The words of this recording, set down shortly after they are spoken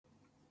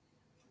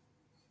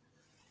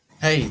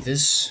Hey,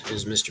 this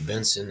is Mr.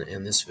 Benson,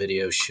 and this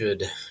video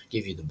should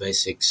give you the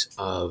basics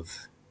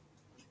of,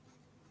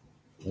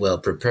 well,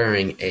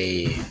 preparing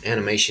a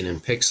animation in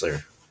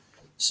Pixlr.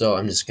 So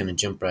I'm just going to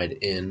jump right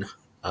in.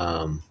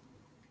 But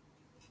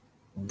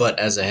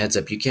as a heads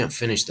up, you can't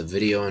finish the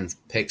video in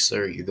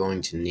Pixlr. You're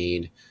going to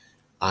need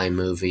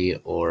iMovie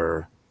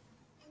or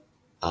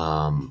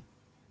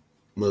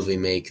Movie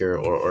Maker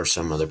or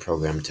some other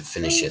program to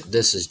finish it.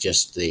 This is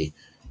just the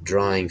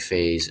drawing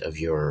phase of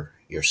your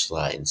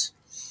slides.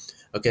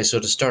 Okay, so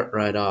to start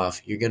right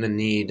off, you're gonna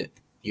need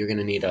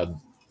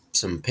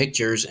some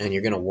pictures, and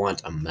you're gonna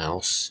want a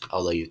mouse.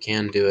 Although you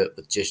can do it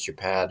with just your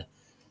pad.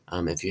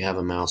 If you have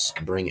a mouse,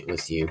 bring it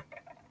with you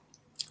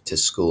to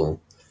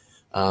school.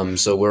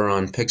 So we're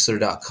on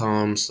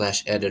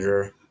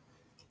Pixlr.com/editor,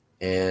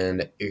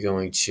 and you're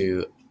going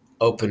to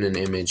open an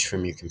image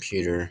from your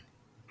computer.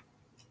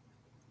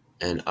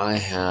 And I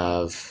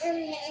have,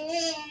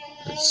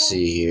 let's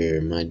see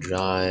here, my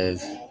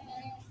drive.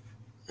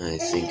 I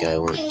think I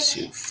went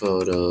to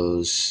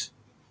Photos.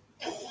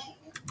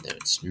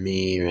 That's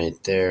me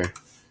right there.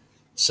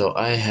 So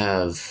I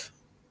have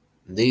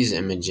these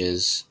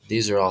images.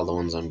 These are all the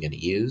ones I'm going to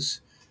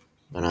use.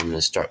 But I'm going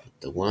to start with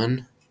the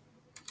one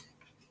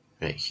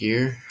right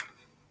here.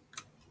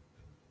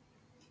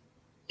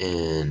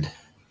 And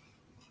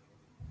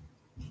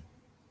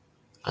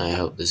I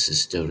hope this is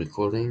still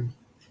recording.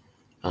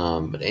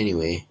 But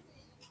anyway,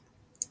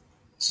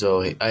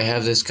 so I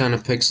have this kind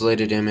of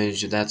pixelated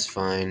image. That's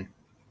fine.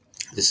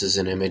 This is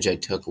an image I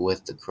took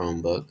with the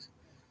Chromebook.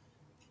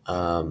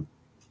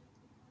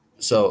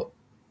 So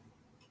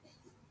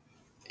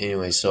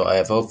anyway, so I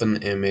have opened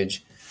the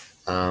image.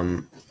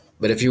 But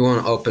if you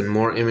want to open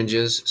more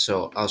images,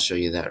 so I'll show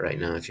you that right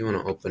now. If you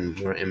want to open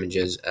more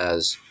images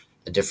as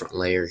a different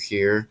layer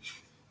here,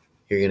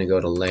 you're going to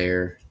go to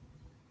Layer,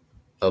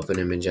 Open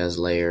Image as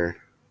Layer,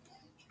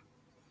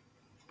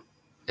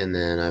 and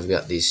then I've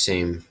got these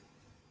same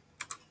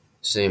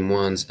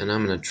ones, and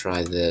I'm going to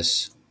try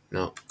this.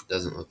 No,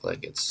 doesn't look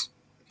like it's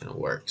going to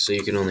work. So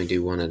you can only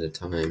do one at a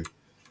time,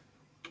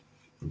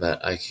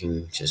 but I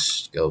can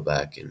just go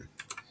back and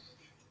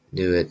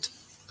do it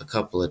a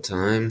couple of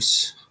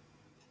times.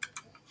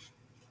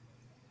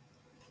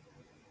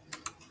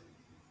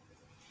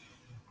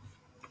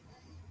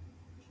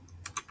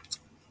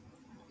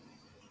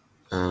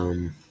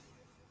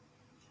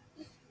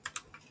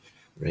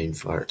 Brain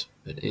fart,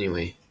 but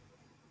anyway.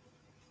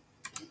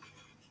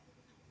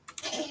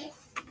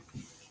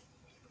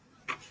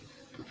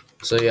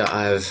 So yeah,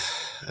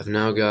 I've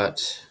now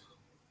got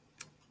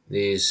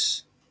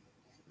these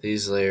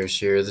layers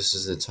here. This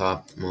is the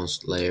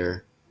topmost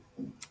layer,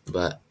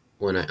 but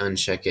when I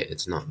uncheck it,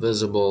 it's not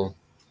visible.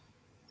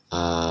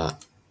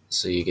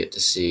 So you get to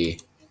see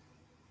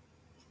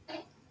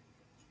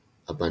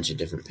a bunch of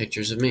different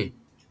pictures of me.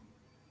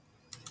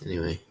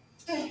 Anyway,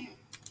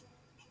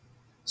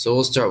 so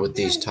we'll start with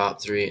these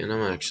top three, and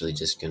I'm actually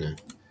just gonna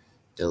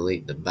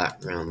delete the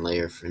background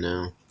layer for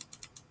now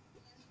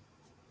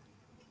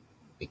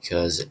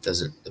because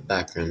the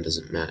background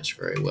doesn't match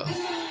very well.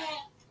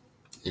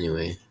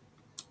 Anyway,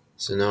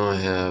 so now I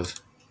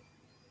have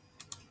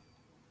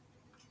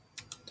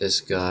this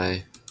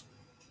guy.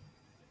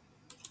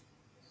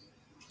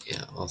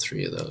 Yeah, all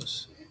three of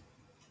those.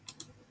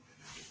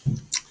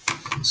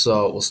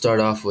 So we'll start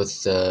off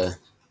with the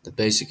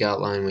basic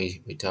outline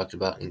we talked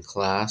about in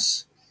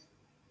class.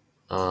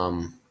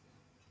 And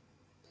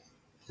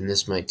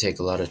this might take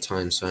a lot of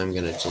time, so I'm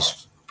going to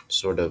just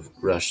sort of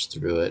rush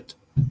through it.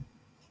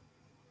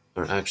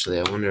 Or actually,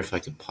 I wonder if I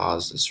could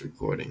pause this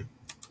recording.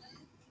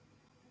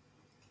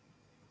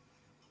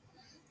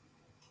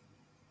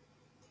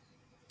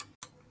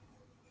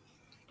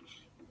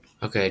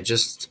 Okay,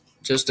 just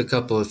a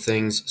couple of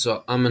things.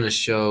 So I'm going to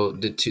show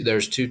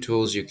there's two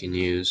tools you can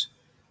use.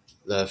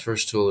 The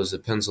first tool is the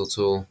pencil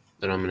tool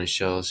that I'm going to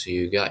show. So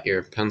you got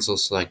your pencil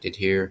selected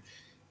here.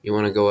 You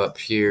want to go up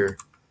here,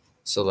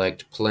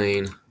 select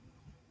plane,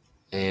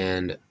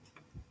 and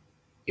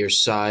your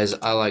size.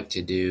 I like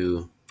to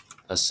do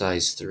a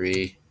size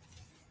 3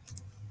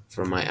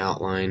 for my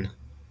outline,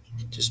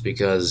 just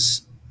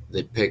because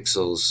the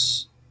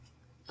pixels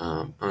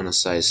on a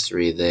size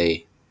 3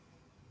 they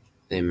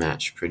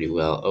match pretty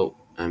well. Oh,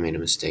 I made a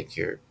mistake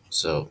here.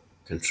 So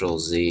Control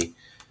Z.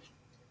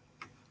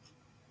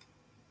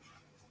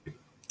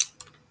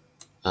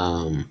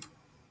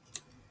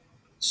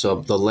 So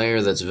the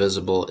layer that's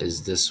visible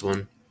is this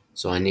one.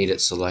 So I need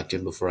it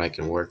selected before I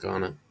can work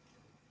on it.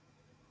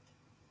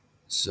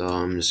 So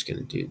I'm just going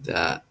to do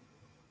that.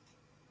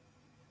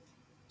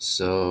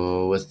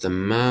 So with the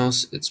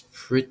mouse, it's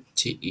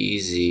pretty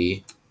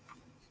easy.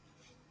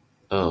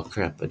 Oh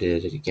crap, I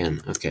did it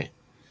again. Okay.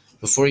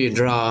 Before you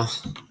draw,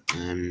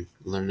 I'm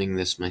learning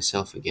this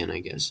myself again, I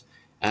guess.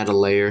 Add a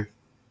layer.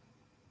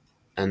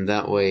 And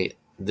that way,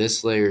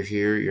 this layer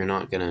here, you're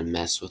not going to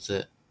mess with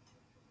it.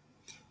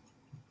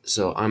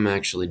 So I'm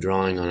actually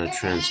drawing on a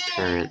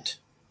transparent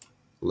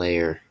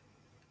layer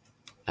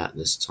at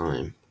this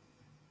time.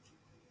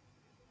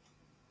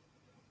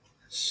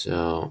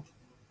 So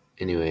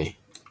anyway,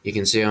 You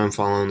can see I'm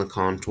following the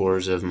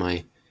contours of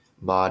my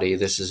body.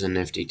 This is a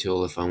nifty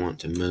tool if I want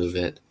to move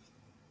it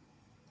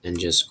and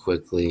just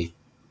quickly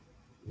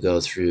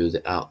go through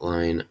the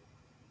outline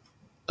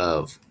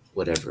of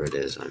whatever it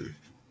is I'm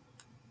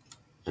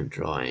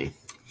drawing.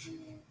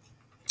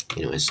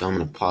 Anyway, so I'm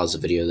going to pause the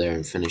video there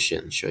and finish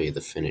it and show you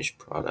the finished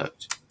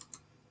product.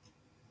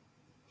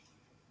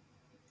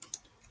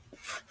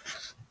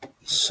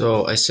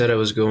 So I said I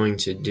was going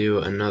to do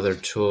another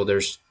tool.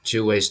 There's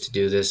two ways to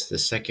do this. The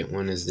second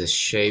one is this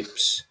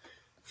shapes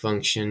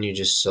function. You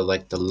just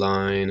select the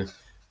line.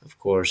 Of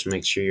course,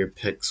 make sure your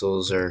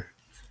pixels are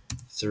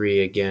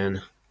 3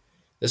 again.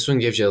 This one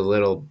gives you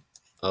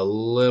a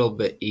little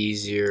bit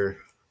easier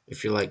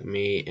if you're like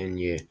me and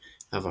you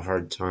have a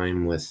hard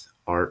time with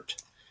art.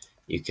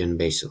 You can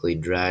basically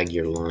drag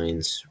your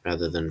lines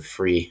rather than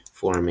free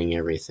forming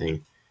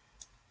everything,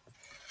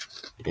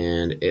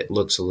 and it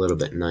looks a little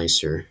bit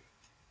nicer.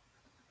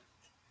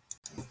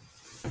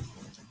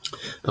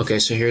 Okay,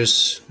 so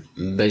here's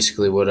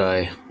basically what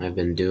I've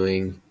been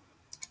doing.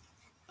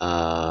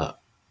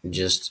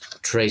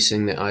 Just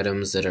tracing the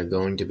items that are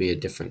going to be a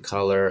different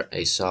color,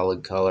 a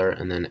solid color,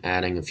 and then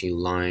adding a few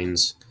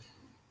lines,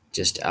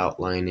 just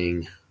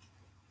outlining,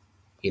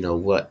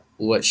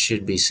 what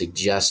should be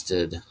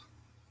suggested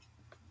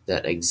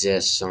that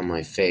exists on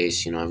my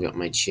face. I've got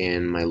my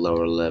chin, my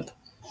lower lip,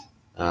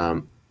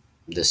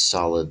 this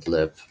solid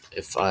lip.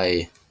 If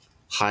I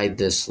hide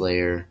this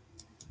layer,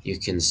 you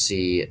can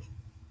see,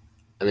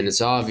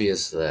 it's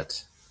obvious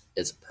that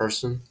it's a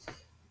person.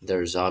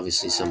 There's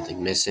obviously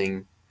something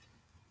missing,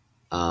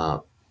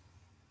 but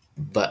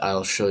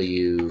I'll show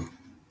you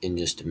in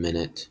just a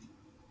minute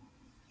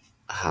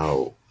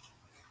how,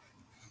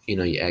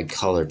 you add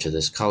color to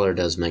this. Color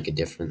does make a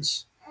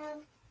difference,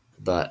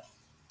 but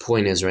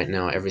point is right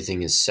now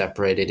everything is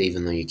separated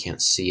even though you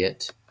can't see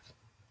it.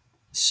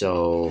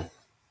 So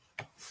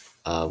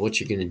what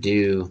you're going to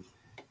do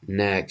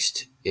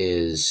next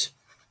is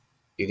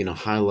you're going to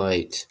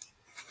highlight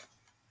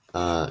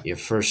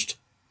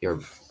your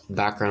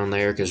background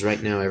layer, because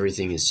right now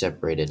everything is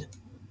separated.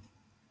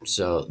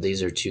 So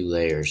these are two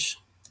layers.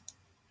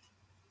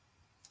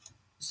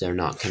 They're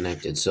not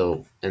connected.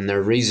 And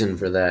the reason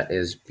for that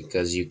is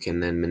because you can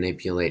then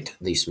manipulate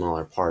these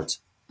smaller parts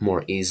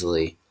more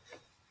easily.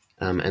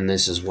 And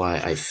this is why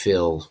I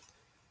fill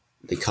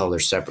the color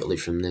separately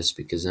from this,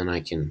 because then I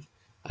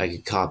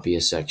could copy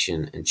a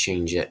section and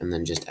change it and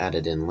then just add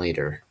it in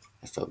later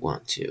if I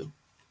want to.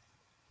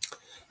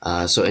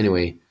 So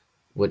anyway,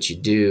 what you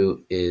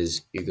do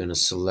is you're going to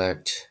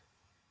select,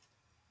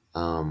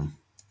 you're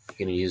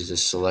going to use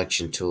this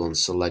selection tool and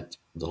select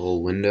the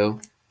whole window.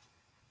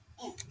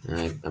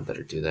 I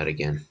better do that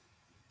again.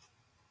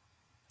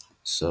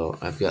 So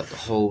I've got the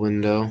whole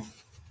window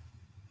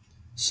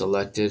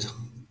selected,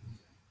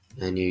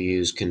 and you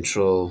use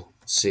Control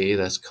C,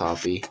 that's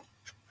copy,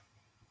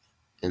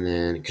 and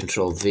then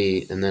Control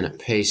V, and then it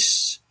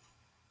pastes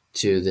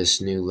to this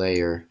new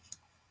layer,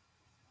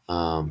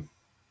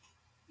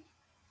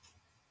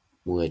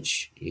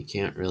 which you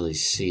can't really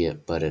see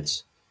it, but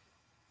it's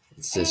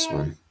this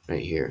one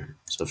right here.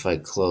 So if I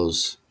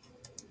close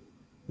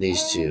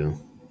these two,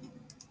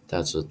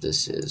 that's what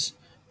this is.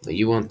 But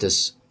you want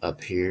this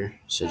up here,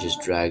 so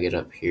just drag it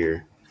up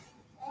here,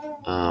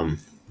 and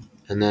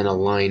then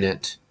align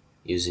it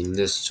using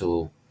this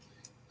tool.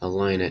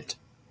 Align it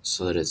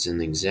so that it's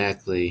in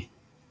exactly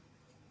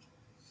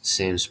the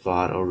same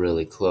spot or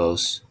really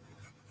close.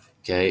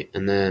 Okay,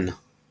 and then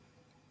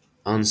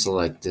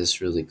unselect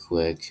this really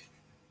quick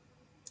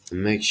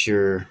and make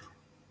sure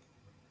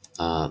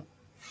that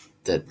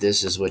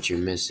this is what you're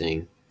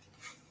missing.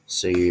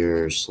 So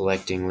you're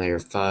selecting layer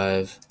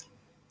 5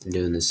 and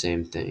doing the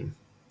same thing.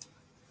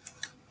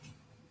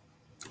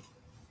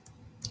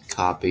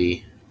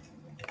 Copy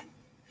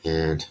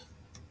and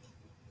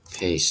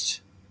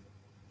paste.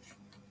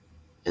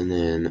 And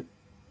then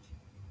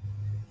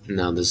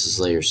now this is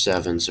layer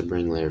 7, so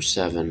bring layer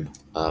 7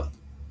 up.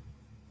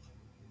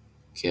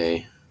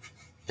 Okay,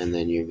 and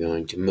then you're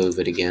going to move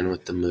it again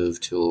with the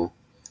move tool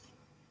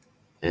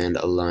and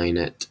align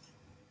it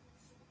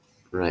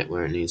right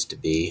where it needs to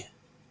be.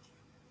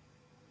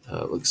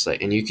 It looks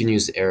like, and you can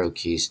use the arrow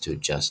keys to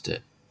adjust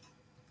it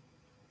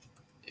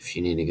if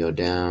you need to go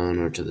down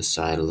or to the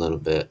side a little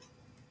bit.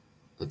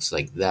 Looks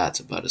like that's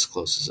about as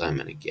close as I'm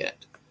going to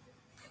get.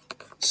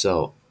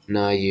 So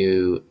now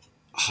you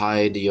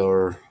hide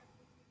your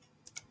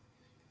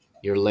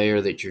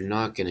layer that you're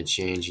not going to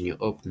change, and you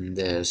open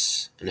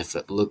this, and if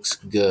it looks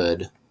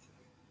good,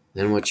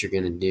 then what you're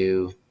going to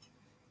do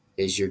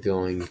is you're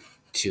going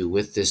to,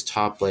 with this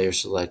top layer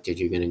selected,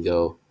 you're going to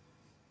go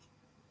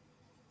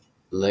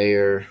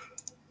layer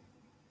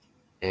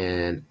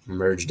and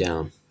merge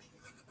down.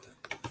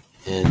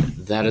 And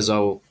that is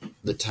all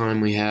the time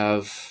we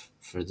have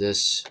for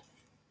this.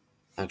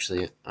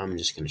 Actually, I'm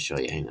just going to show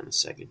you. Hang on a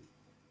second.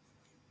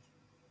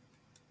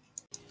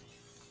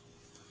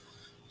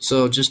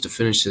 So just to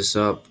finish this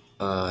up,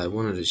 I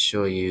wanted to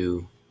show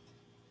you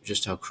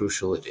just how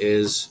crucial it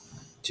is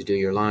to do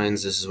your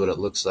lines. This is what it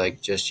looks like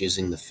just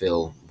using the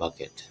fill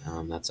bucket.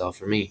 That's all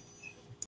for me.